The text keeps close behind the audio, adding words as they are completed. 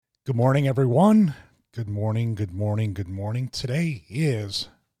Good morning, everyone. Good morning, good morning, good morning. Today is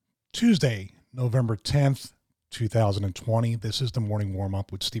Tuesday, November 10th, 2020. This is the morning warm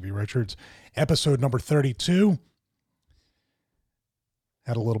up with Stevie Richards, episode number 32.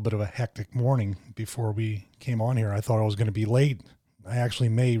 Had a little bit of a hectic morning before we came on here. I thought I was going to be late. I actually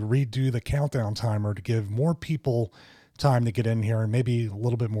may redo the countdown timer to give more people time to get in here and maybe a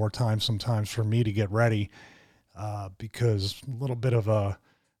little bit more time sometimes for me to get ready because a little bit of a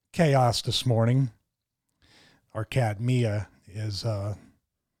chaos this morning. Our cat Mia is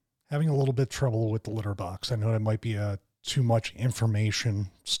having a little bit of trouble with the litter box. I know that might be a too much information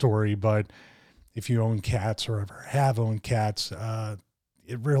story, but if you own cats or ever have owned cats,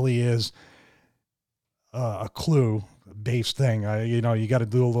 it really is a clue-based thing. You got to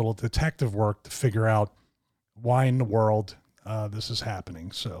do a little detective work to figure out why in the world this is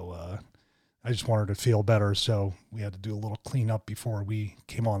happening. So I just wanted to feel better, so we had to do a little cleanup before we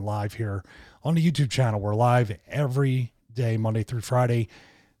came on live here on the YouTube channel. We're live every day, Monday through Friday,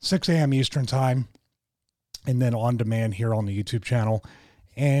 6 a.m. Eastern Time, and then on demand here on the YouTube channel.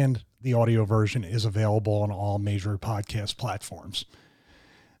 And the audio version is available on all major podcast platforms.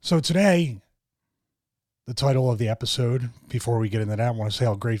 So today, the title of the episode, before we get into that, I want to say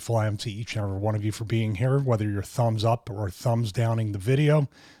how grateful I am to each and every one of you for being here, whether you're thumbs up or thumbs downing the video.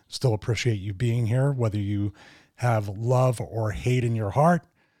 Still appreciate you being here, whether you have love or hate in your heart,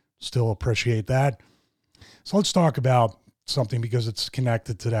 still appreciate that. So let's talk about something because it's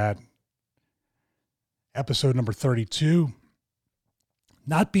connected to that. Episode number 32,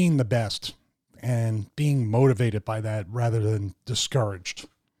 not being the best and being motivated by that rather than discouraged.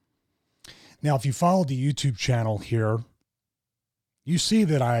 Now, if you follow the YouTube channel here, you see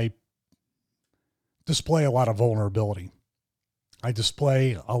that I display a lot of vulnerability. I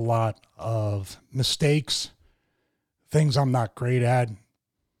display a lot of mistakes, things I'm not great at,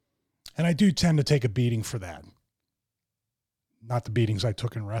 and I do tend to take a beating for that. Not the beatings I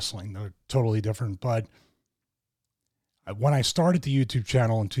took in wrestling, they're totally different, but when I started the YouTube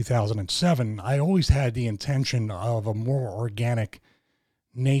channel in 2007, I always had the intention of a more organic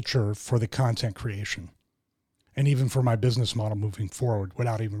nature for the content creation and even for my business model moving forward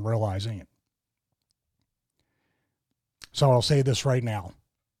without even realizing it. So I'll say this right now.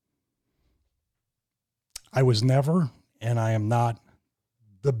 I was never, and I am not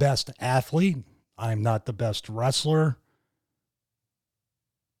the best athlete. I'm not the best wrestler.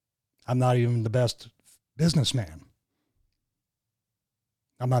 I'm not even the best businessman.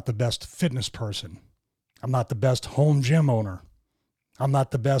 I'm not the best fitness person. I'm not the best home gym owner. I'm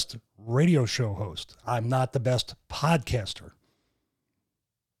not the best radio show host. I'm not the best podcaster.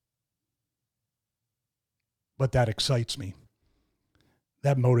 But that excites me.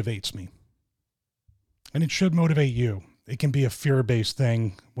 That motivates me. And it should motivate you. It can be a fear-based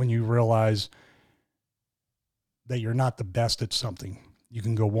thing when you realize that you're not the best at something. You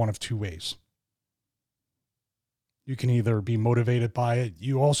can go one of two ways. You can either be motivated by it.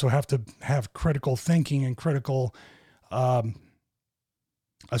 You also have to have critical thinking and critical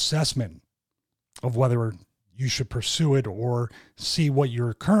assessment of whether you should pursue it or see what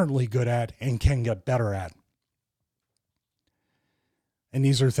you're currently good at and can get better at. And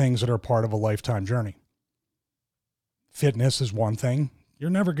these are things that are part of a lifetime journey. Fitness is one thing. You're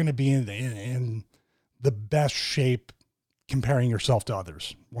never going to be in the best shape comparing yourself to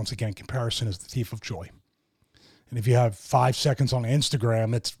others. Once again, comparison is the thief of joy. And if you have 5 seconds on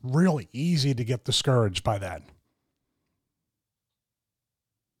Instagram, it's really easy to get discouraged by that.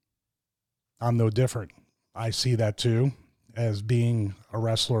 I'm no different. I see that too, as being a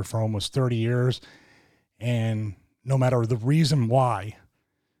wrestler for almost 30 years. And no matter the reason why,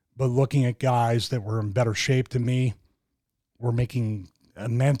 but looking at guys that were in better shape than me, were making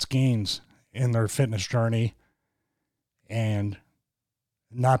immense gains in their fitness journey and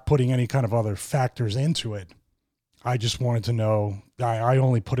not putting any kind of other factors into it. I just wanted to know, I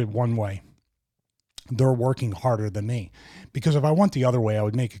only put it one way. They're working harder than me. Because if I went the other way, I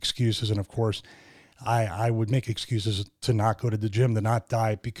would make excuses. And of course, I would make excuses to not go to the gym, to not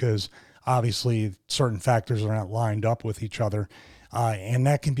diet, because obviously certain factors are not lined up with each other. And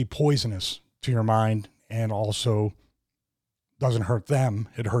that can be poisonous to your mind and also doesn't hurt them.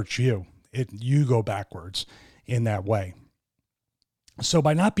 It hurts you. You go backwards in that way. So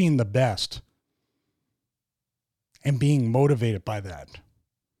by not being the best and being motivated by that,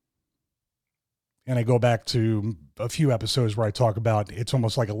 and I go back to a few episodes where I talk about it's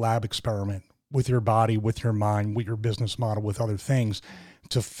almost like a lab experiment with your body, with your mind, with your business model, with other things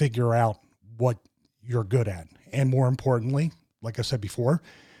to figure out what you're good at. And more importantly, like I said before,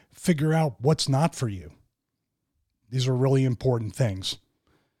 figure out what's not for you. These are really important things.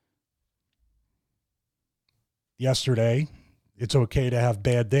 yesterday. It's okay to have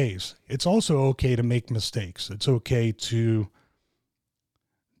bad days. It's also okay to make mistakes. It's okay to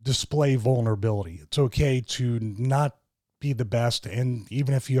display vulnerability. It's okay to not be the best. And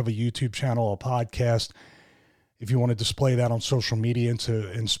even if you have a YouTube channel, a podcast, if you want to display that on social media and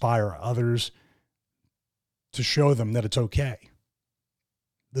to inspire others, to show them that it's okay.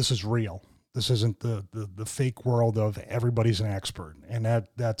 This is real. This isn't the fake world of everybody's an expert. And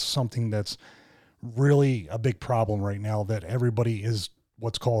that's something that's really a big problem right now, that everybody is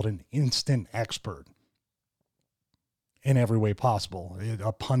what's called an instant expert in every way possible,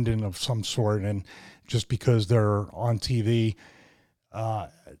 a pundit of some sort. And just because they're on TV,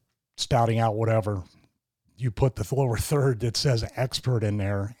 spouting out whatever, you put the lower third that says expert in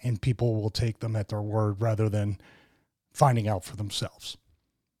there, and people will take them at their word rather than finding out for themselves.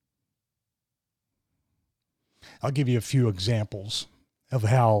 I'll give you a few examples of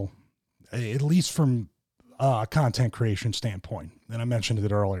how, at least from a content creation standpoint, and I mentioned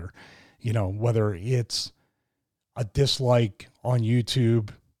it earlier, whether it's a dislike on YouTube,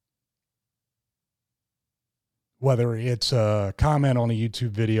 whether it's a comment on a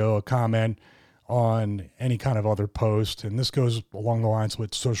YouTube video, a comment on any kind of other post. And this goes along the lines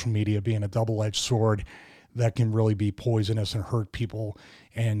with social media being a double-edged sword that can really be poisonous and hurt people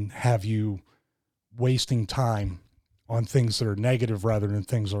and have you wasting time on things that are negative rather than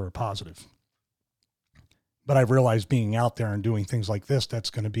things that are positive. But I realized being out there and doing things like this, that's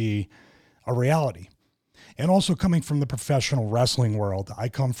going to be a reality. And also coming from the professional wrestling world, I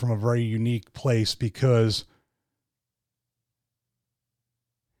come from a very unique place because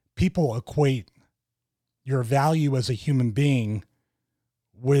people equate your value as a human being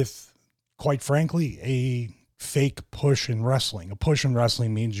with, quite frankly, a fake push in wrestling. A push in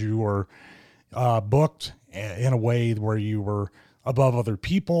wrestling means you were booked in a way where you were above other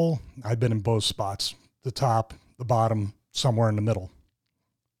people. I've been in both spots, the top, the bottom, somewhere in the middle.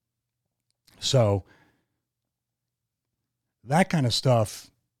 So that kind of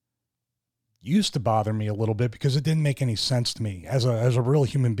stuff used to bother me a little bit because it didn't make any sense to me as a real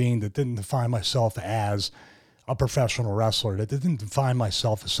human being that didn't define myself as a professional wrestler, that didn't define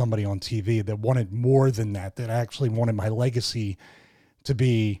myself as somebody on TV, that wanted more than that actually wanted my legacy to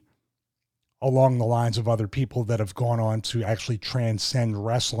be along the lines of other people that have gone on to actually transcend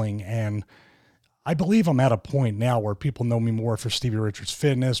wrestling. And I believe I'm at a point now where people know me more for Stevie Richards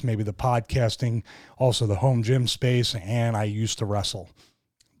Fitness, maybe the podcasting, also the home gym space, and I used to wrestle.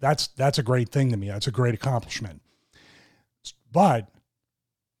 That's a great thing to me. That's a great accomplishment. But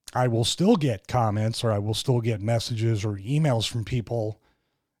I will still get comments, or I will still get messages or emails from people,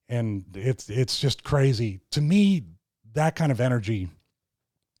 and it's just crazy. To me, that kind of energy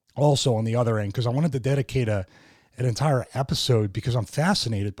also on the other end, because I wanted to dedicate an entire episode because I'm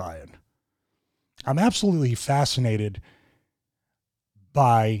fascinated by it. I'm absolutely fascinated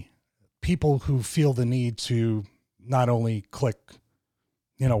by people who feel the need to not only click,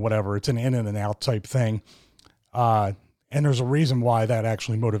 whatever, it's an in and an out type thing. And there's a reason why that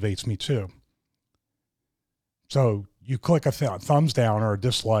actually motivates me too. So you click a thumbs down or a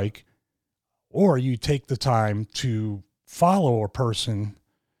dislike, or you take the time to follow a person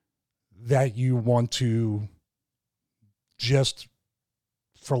that you want to just,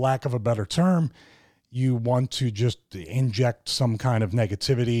 for lack of a better term, you want to just inject some kind of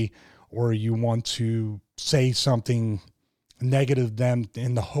negativity, or you want to say something negative to them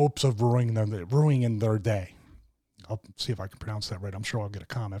in the hopes of ruining their day. I'll see if I can pronounce that right. I'm sure I'll get a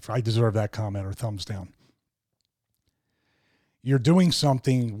comment. I deserve that comment or thumbs down. You're doing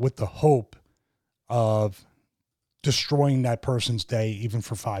something with the hope of destroying that person's day, even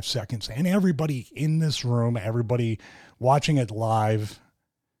for 5 seconds. And everybody in this room, everybody watching it live,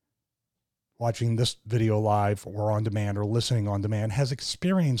 watching this video live or on demand or listening on demand, has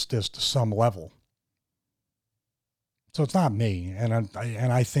experienced this to some level. So it's not me. And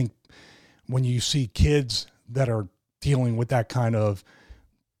I think when you see kids that are dealing with that kind of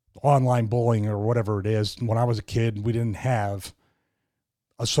online bullying or whatever it is, when I was a kid, we didn't have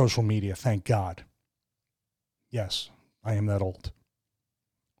a social media, thank God. Yes, I am that old.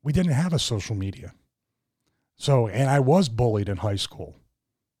 We didn't have a social media. So, and I was bullied in high school.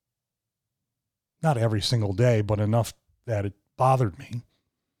 Not every single day, but enough that it bothered me.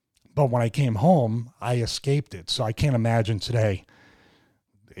 But when I came home, I escaped it. So I can't imagine today.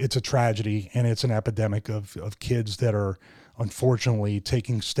 It's a tragedy, and it's an epidemic of kids that are unfortunately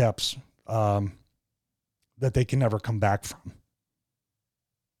taking steps that they can never come back from.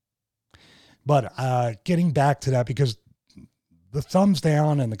 But getting back to that, because the thumbs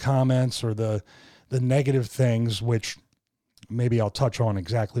down and the comments or the negative things, which maybe I'll touch on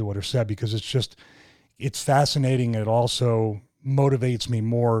exactly what are said, because it's fascinating. It also motivates me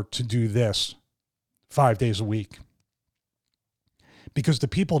more to do this 5 days a week. Because the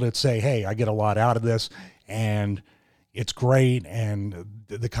people that say, hey, I get a lot out of this and it's great, and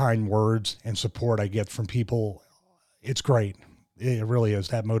the kind words and support I get from people, it's great. It really is.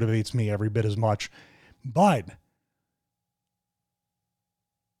 That motivates me every bit as much. But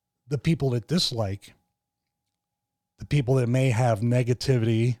the people that dislike, the people that may have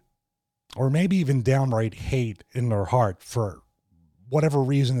negativity or maybe even downright hate in their heart for whatever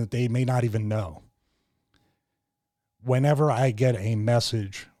reason that they may not even know, whenever I get a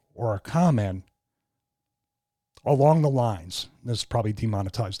message or a comment along the lines, this probably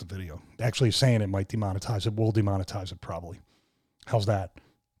demonetized the video. Actually saying it might demonetize it, will demonetize it probably. How's that?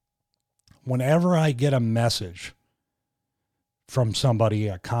 Whenever I get a message from somebody,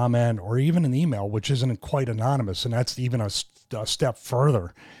 a comment, or even an email, which isn't quite anonymous, and that's even a step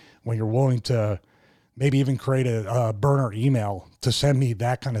further, when you're willing to maybe even create a burner email to send me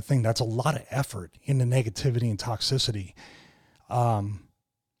that kind of thing, that's a lot of effort into negativity and toxicity.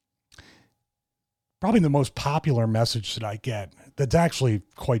 Probably the most popular message that I get that's actually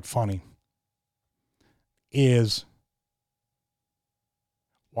quite funny is,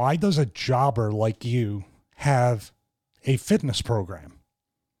 why does a jobber like you have a fitness program?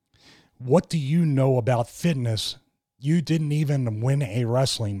 What do you know about fitness? You didn't even win a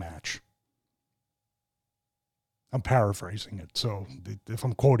wrestling match. I'm paraphrasing it, so if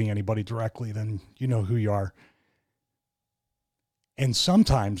I'm quoting anybody directly, then you know who you are. And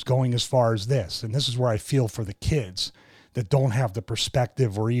sometimes going as far as this, and this is where I feel for the kids that don't have the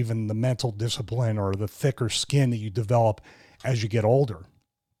perspective or even the mental discipline or the thicker skin that you develop as you get older.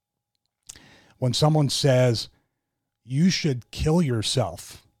 When someone says, you should kill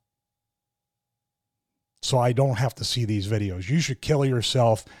yourself so I don't have to see these videos. You should kill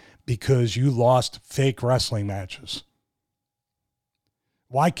yourself because you lost fake wrestling matches.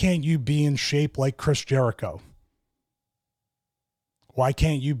 Why can't you be in shape like Chris Jericho? Why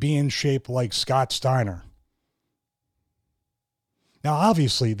can't you be in shape like Scott Steiner? Now,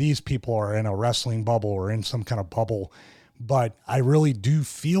 obviously, these people are in a wrestling bubble or in some kind of bubble, but I really do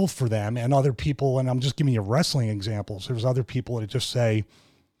feel for them and other people. And I'm just giving you wrestling examples. There's other people that just say,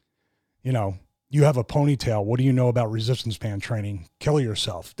 you know, you have a ponytail. What do you know about resistance band training? Kill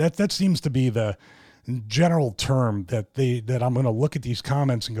yourself. That seems to be the general term that I'm going to look at these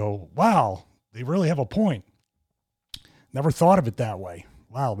comments and go, wow, they really have a point. Never thought of it that way.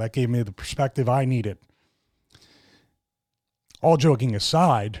 Wow, that gave me the perspective I needed. All joking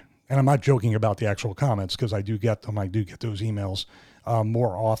aside, and I'm not joking about the actual comments because I do get them. I do get those emails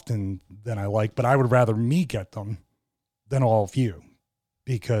more often than I like, but I would rather me get them than all of you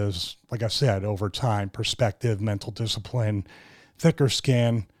because, like I said, over time, perspective, mental discipline, thicker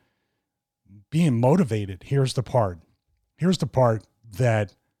skin, being motivated. Here's the part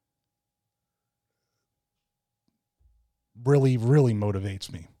that really, really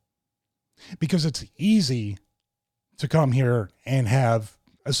motivates me, because it's easy to come here and have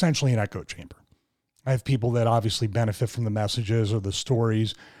essentially an echo chamber. I have people that obviously benefit from the messages or the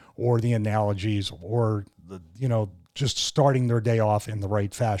stories or the analogies or the, just starting their day off in the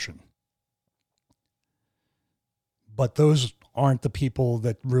right fashion. But those aren't the people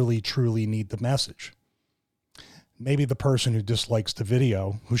that really truly need the message. Maybe the person who dislikes the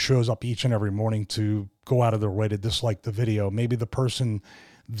video, who shows up each and every morning to go out of their way to dislike the video, maybe the person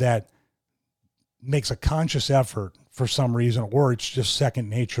that makes a conscious effort for some reason, or it's just second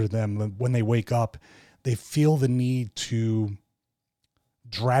nature to them. When they wake up, they feel the need to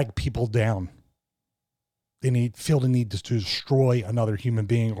drag people down. They feel the need to destroy another human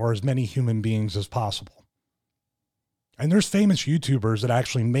being or as many human beings as possible. And there's famous YouTubers that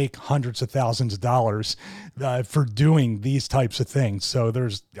actually make hundreds of thousands of dollars for doing these types of things. So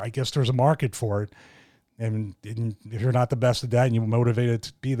I guess there's a market for it. And if you're not the best at that and you're motivated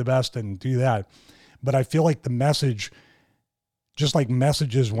to be the best, then do that. But I feel like the message, just like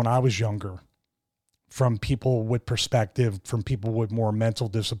messages when I was younger, from people with perspective, from people with more mental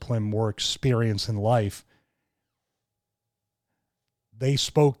discipline, more experience in life, they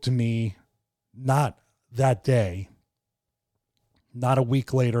spoke to me not that day, not a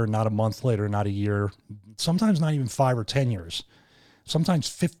week later, not a month later, not a year, sometimes not even 5 or 10 years, sometimes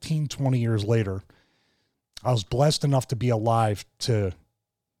 15, 20 years later. I was blessed enough to be alive to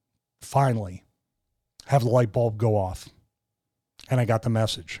finally have the light bulb go off, and I got the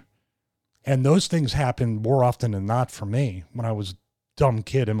message. And those things happen more often than not for me when I was a dumb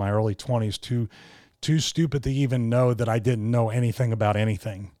kid in my early 20s, too stupid to even know that I didn't know anything about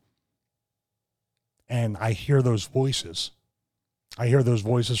anything. And I hear those voices. I hear those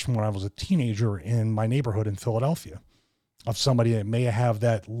voices from when I was a teenager in my neighborhood in Philadelphia of somebody that may have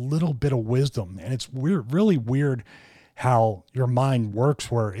that little bit of wisdom. And it's weird, really weird how your mind works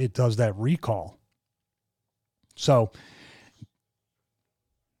where it does that recall. So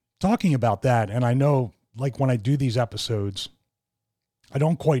talking about that, and I know like when I do these episodes, I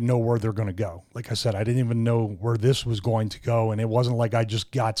don't quite know where they're going to go. Like I said, I didn't even know where this was going to go. And it wasn't like I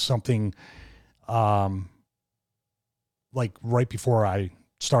just got something like right before I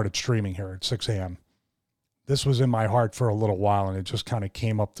started streaming here at 6 a.m. This was in my heart for a little while, and it just kind of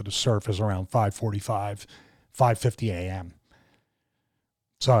came up to the surface around 5:45, 5:50 a.m.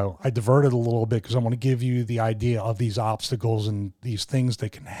 So I diverted a little bit because I want to give you the idea of these obstacles and these things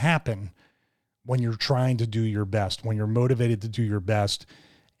that can happen when you're trying to do your best, when you're motivated to do your best,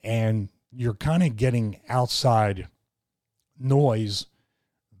 and you're kind of getting outside noise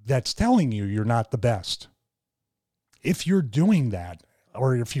that's telling you you're not the best. If you're doing that,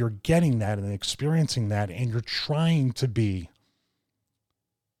 or if you're getting that and experiencing that, and you're trying to be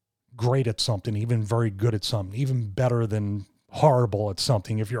great at something, even very good at something, even better than horrible at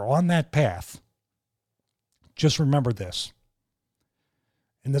something, if you're on that path, just remember this.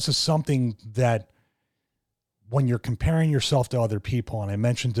 And this is something that when you're comparing yourself to other people, and I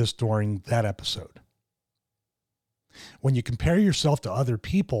mentioned this during that episode, when you compare yourself to other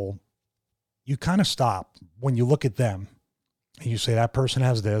people, you kind of stop when you look at them and you say, that person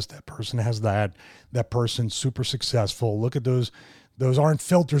has this, that person has that, that person's super successful. Look at those aren't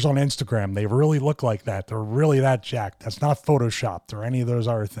filters on Instagram. They really look like that. They're really that jacked. That's not Photoshopped or any of those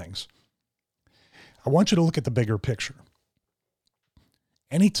other things. I want you to look at the bigger picture.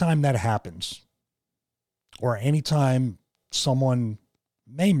 Anytime that happens, or anytime someone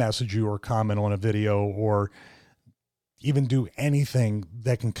may message you or comment on a video or even do anything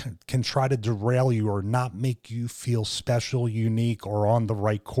that can try to derail you or not make you feel special, unique, or on the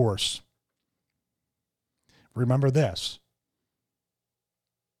right course, remember this.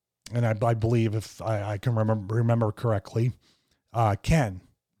 And I believe, if I can remember correctly, Ken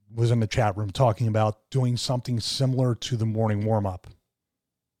was in the chat room talking about doing something similar to the morning warm-up.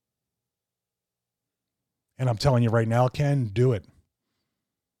 And I'm telling you right now, Ken, do it.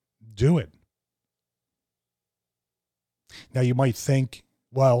 Do it. Now you might think,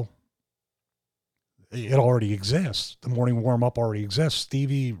 well, it already exists. The morning warm-up already exists.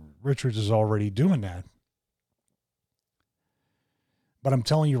 Stevie Richards is already doing that. But I'm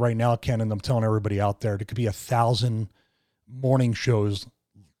telling you right now, Ken, and I'm telling everybody out there, there could be 1,000 morning shows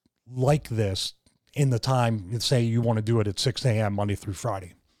like this in the time, say you want to do it at 6 a.m. Monday through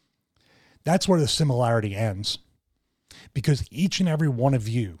Friday. That's where the similarity ends. Because each and every one of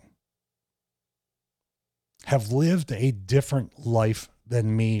you have lived a different life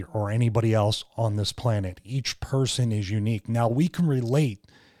than me or anybody else on this planet. Each person is unique. Now, we can relate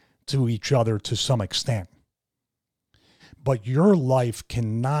to each other to some extent, but your life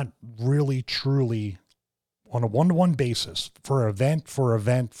cannot really, truly, on a one-to-one basis, for event,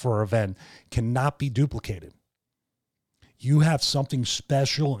 cannot be duplicated. You have something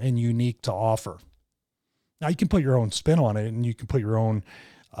special and unique to offer. Now, you can put your own spin on it, and you can put your own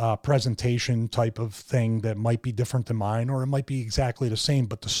presentation type of thing that might be different than mine, or it might be exactly the same,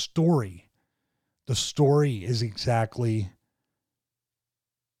 but the story is exactly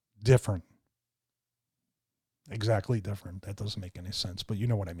different. Exactly different. That doesn't make any sense, but you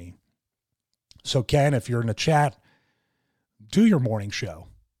know what I mean. So Ken, if you're in the chat, do your morning show.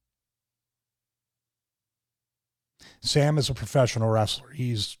 Sam is a professional wrestler.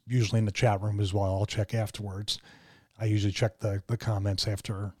 He's usually in the chat room as well. I'll check afterwards. I usually check the comments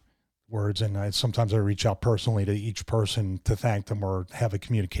afterwards, and sometimes I reach out personally to each person to thank them or have a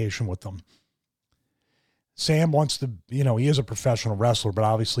communication with them. Sam wants to, he is a professional wrestler, but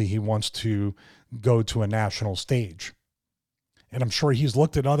obviously he wants to go to a national stage. And I'm sure he's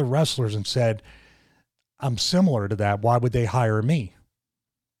looked at other wrestlers and said, I'm similar to that. Why would they hire me?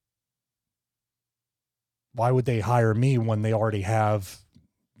 Why would they hire me when they already have,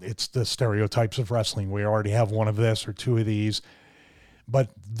 it's the stereotypes of wrestling. We already have one of this or two of these.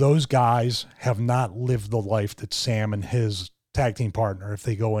 But those guys have not lived the life that Sam and his tag team partner, if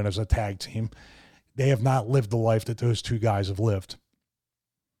they go in as a tag team, they have not lived the life that those two guys have lived.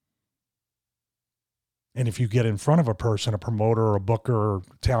 And if you get in front of a person, a promoter or a booker or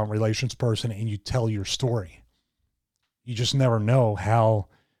talent relations person, and you tell your story, you just never know how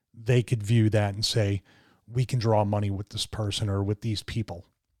they could view that and say, we can draw money with this person or with these people.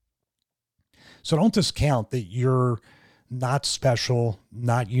 So don't discount that you're not special,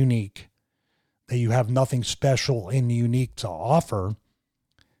 not unique, that you have nothing special and unique to offer,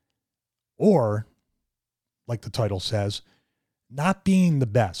 or, like the title says, not being the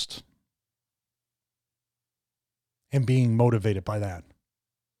best and being motivated by that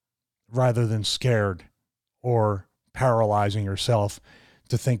rather than scared or paralyzing yourself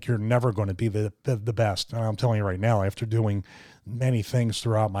to think you're never going to be the best. And I'm telling you right now, after doing many things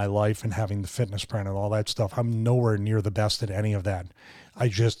throughout my life and having the fitness brand and all that stuff, I'm nowhere near the best at any of that. I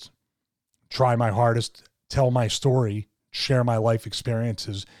just try my hardest, tell my story, share my life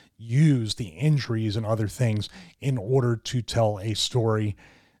experiences, use the injuries and other things in order to tell a story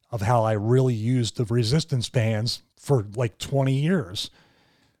of how I really used the resistance bands for like 20 years.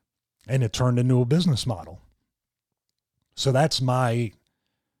 And it turned into a business model. So that's my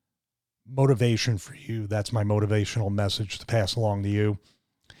motivation for you. That's my motivational message to pass along to you.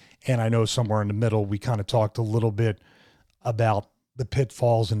 And I know somewhere in the middle, we kind of talked a little bit about the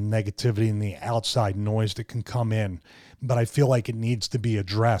pitfalls and negativity and the outside noise that can come in. But I feel like it needs to be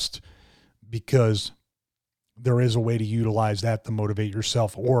addressed because there is a way to utilize that to motivate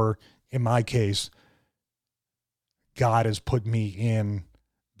yourself. Or in my case, God has put me in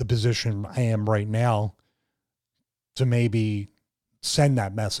the position I am right now to maybe send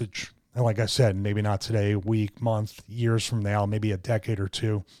that message. And like I said, maybe not today, week, month, years from now, maybe a decade or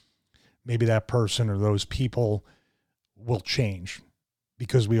two, maybe that person or those people will change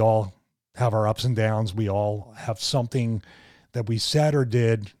because we all have our ups and downs. We all have something that we said or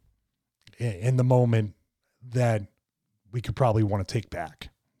did in the moment that we could probably want to take back.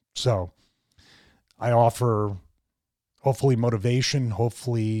 So I offer hopefully motivation,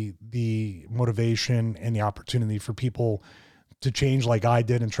 hopefully the motivation and the opportunity for people to change like I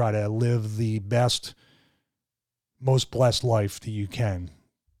did and try to live the best, most blessed life that you can.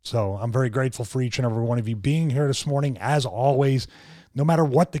 So I'm very grateful for each and every one of you being here this morning. As always, no matter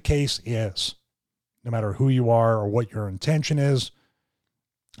what the case is, no matter who you are or what your intention is,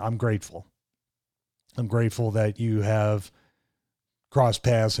 I'm grateful. I'm grateful that you have crossed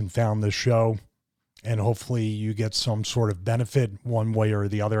paths and found this show. And hopefully you get some sort of benefit one way or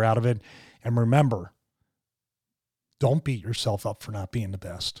the other out of it. And remember, don't beat yourself up for not being the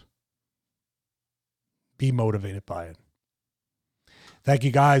best. Be motivated by it. Thank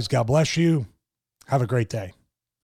you guys. God bless you. Have a great day.